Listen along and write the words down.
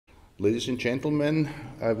Ladies and gentlemen,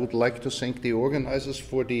 I would like to thank the organizers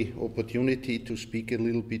for the opportunity to speak a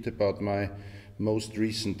little bit about my most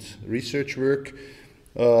recent research work.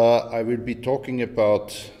 I will be talking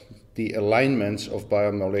about the alignments of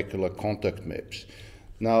biomolecular contact maps.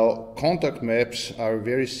 Now, contact maps are a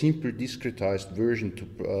very simple discretized version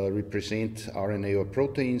to represent RNA or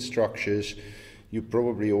protein structures. You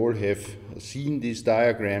probably all have seen these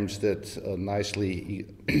diagrams that nicely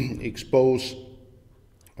expose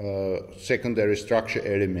secondary structure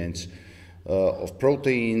elements of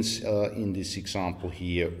proteins in this example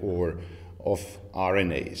here, or of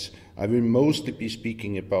RNAs. I will mostly be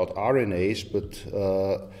speaking about RNAs, but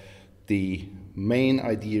the main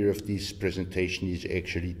idea of this presentation is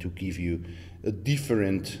actually to give you a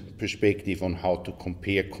different perspective on how to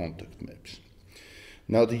compare contact maps.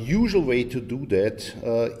 Now, the usual way to do that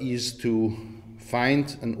is to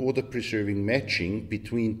find an order-preserving matching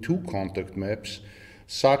between two contact maps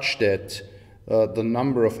such that the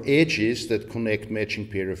number of edges that connect matching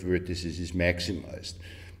pair of vertices is maximized.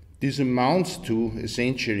 This amounts to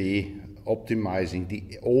essentially optimizing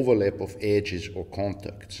the overlap of edges or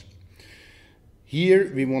contacts.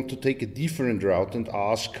 Here we want to take a different route and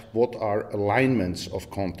ask what are alignments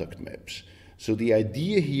of contact maps. So the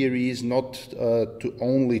idea here is not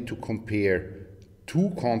only to compare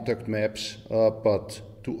two contact maps, but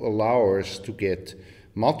to allow us to get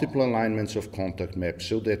multiple alignments of contact maps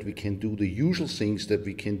so that we can do the usual things that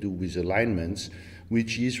we can do with alignments,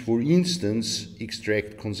 which is, for instance,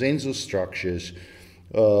 extract consensus structures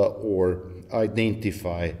or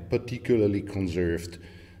identify particularly conserved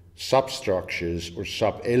substructures or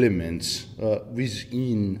sub-elements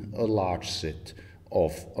within a large set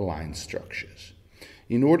of aligned structures.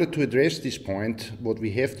 In order to address this point, what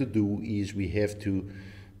we have to do is we have to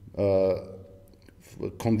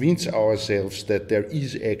convince ourselves that there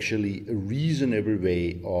is actually a reasonable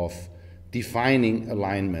way of defining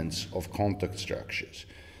alignments of contact structures.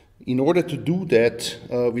 In order to do that,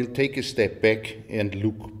 we'll take a step back and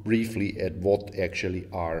look briefly at what actually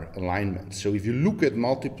are alignments. So if you look at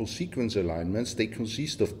multiple sequence alignments, they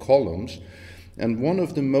consist of columns, and one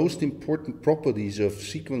of the most important properties of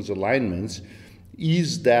sequence alignments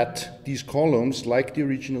is that these columns, like the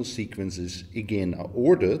original sequences, again are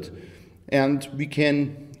ordered, and we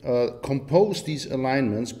can compose these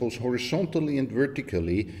alignments both horizontally and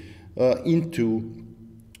vertically into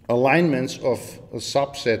alignments of a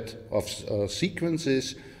subset of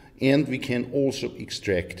sequences, and we can also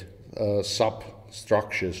extract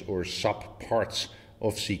substructures or subparts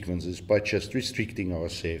of sequences by just restricting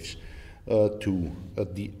ourselves to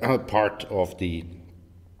the part of the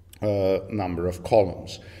number of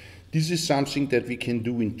columns. This is something that we can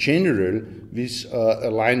do in general with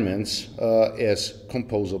alignments as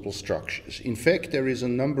composable structures. In fact, there is a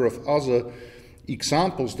number of other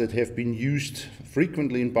examples that have been used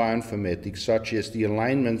frequently in bioinformatics, such as the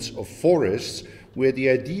alignments of forests, where the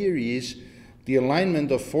idea is the alignment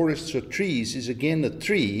of forests or trees is again a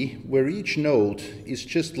tree where each node is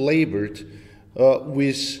just labeled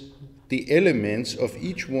with the elements of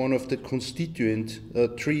each one of the constituent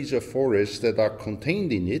trees or forests that are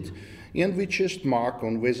contained in it, and we just mark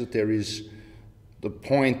on whether there is the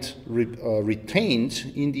point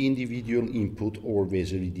retained in the individual input or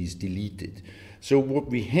whether it is deleted. So what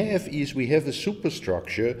we have is we have a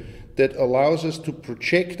superstructure that allows us to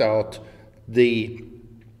project out the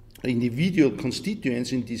individual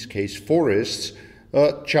constituents, in this case forests,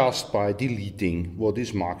 just by deleting what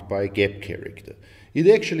is marked by a gap character. It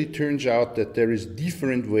actually turns out that there is a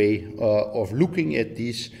different way of looking at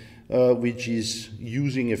this, which is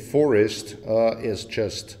using a forest as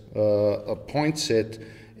just a point set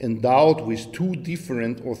endowed with two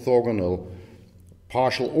different orthogonal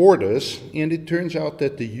partial orders, and it turns out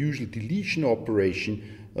that the usual deletion operation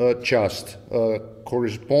just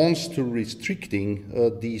corresponds to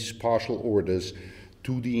restricting these partial orders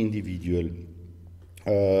to the individual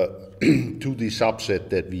to the subset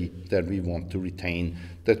that we want to retain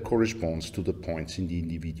that corresponds to the points in the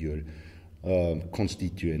individual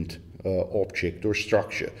constituent object or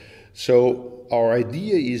structure. So our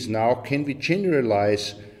idea is now, can we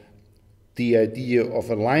generalize the idea of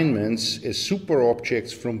alignments as super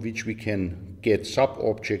objects from which we can get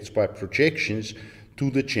sub-objects by projections to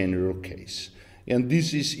the general case? And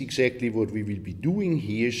this is exactly what we will be doing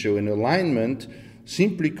here. So an alignment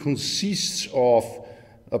simply consists of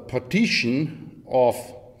a partition of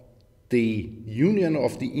the union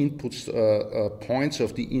of the input points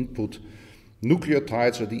of the input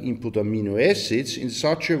nucleotides or the input amino acids in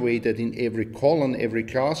such a way that in every column, every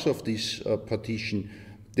class of this partition,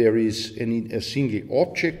 there is a single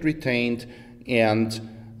object retained, and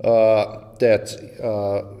and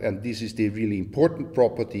this is the really important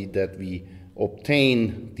property, that we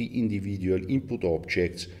obtain the individual input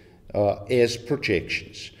objects as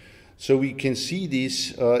projections. So we can see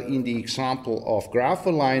this in the example of graph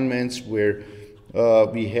alignments, where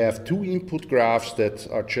we have two input graphs that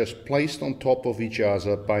are just placed on top of each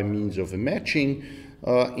other by means of a matching,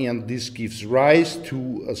 and this gives rise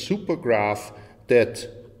to a supergraph that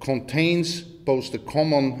contains both the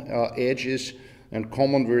common edges and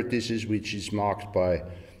common vertices, which is marked by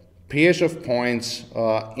pairs of points,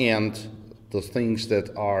 and the things that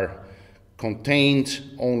are contained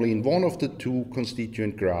only in one of the two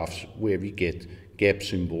constituent graphs, where we get gap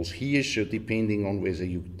symbols here. So depending on whether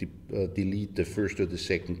you delete the first or the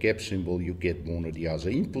second gap symbol, you get one or the other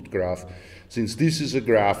input graph. Since this is a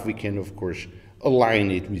graph, we can of course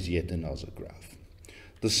align it with yet another graph.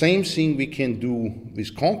 The same thing we can do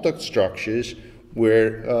with contact structures,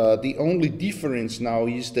 where the only difference now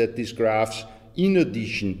is that these graphs in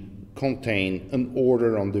addition contain an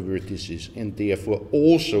order on the vertices, and therefore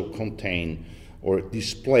also contain or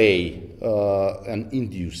display an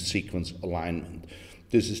induced sequence alignment.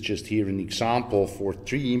 This is just here an example for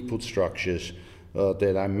three input structures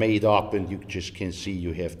that I made up, and you just can see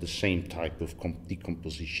you have the same type of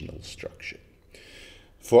decompositional structure.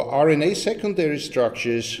 For RNA secondary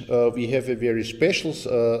structures, we have a very special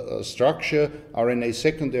structure. RNA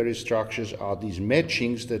secondary structures are these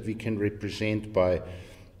matchings that we can represent by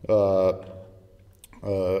a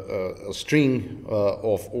string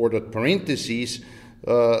of ordered parentheses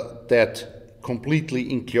that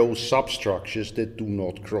completely enclose substructures that do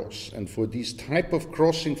not cross. And for this type of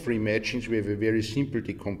crossing-free matchings, we have a very simple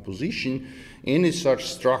decomposition. Any such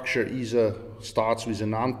structure either starts with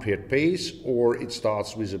an unpaired base, or it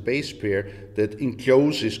starts with a base pair that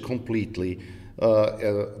encloses completely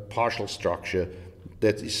a partial structure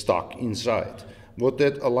that is stuck inside. What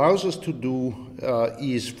that allows us to do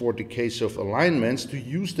is, for the case of alignments, to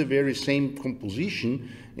use the very same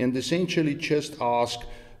composition and essentially just ask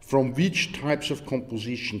from which types of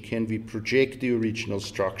composition can we project the original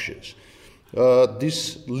structures.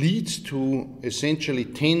 This leads to essentially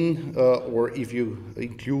 10, or if you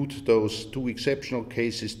include those two exceptional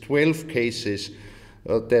cases, 12 cases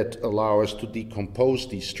that allow us to decompose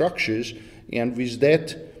these structures. And with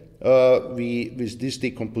that, with this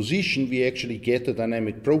decomposition, we actually get a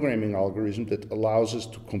dynamic programming algorithm that allows us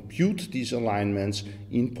to compute these alignments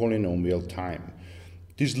in polynomial time.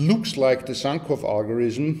 This looks like the Sankoff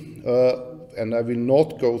algorithm, and I will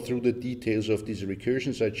not go through the details of these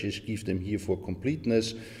recursions, I just give them here for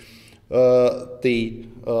completeness. The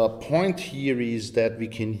point here is that we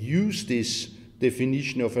can use this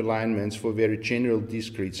definition of alignments for very general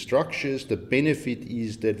discrete structures. The benefit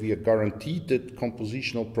is that we are guaranteed that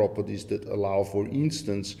compositional properties that allow, for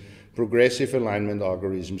instance, progressive alignment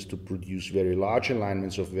algorithms to produce very large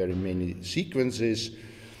alignments of very many sequences.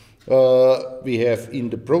 We have, in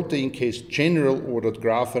the protein case, general ordered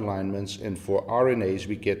graph alignments, and for RNAs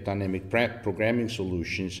we get dynamic programming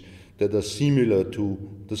solutions that are similar to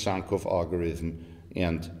the Sankoff algorithm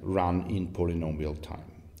and run in polynomial time.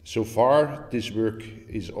 So far, this work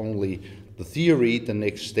is only the theory. The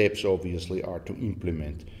next steps obviously are to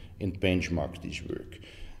implement and benchmark this work.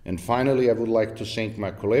 And finally, I would like to thank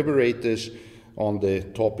my collaborators on the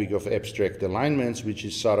topic of abstract alignments, which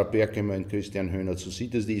is Sarah Berkemer and Christian Höhner zu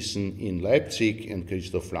Siederdissen in Leipzig and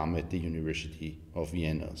Christoph Flamm at the University of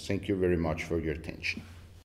Vienna. Thank you very much for your attention.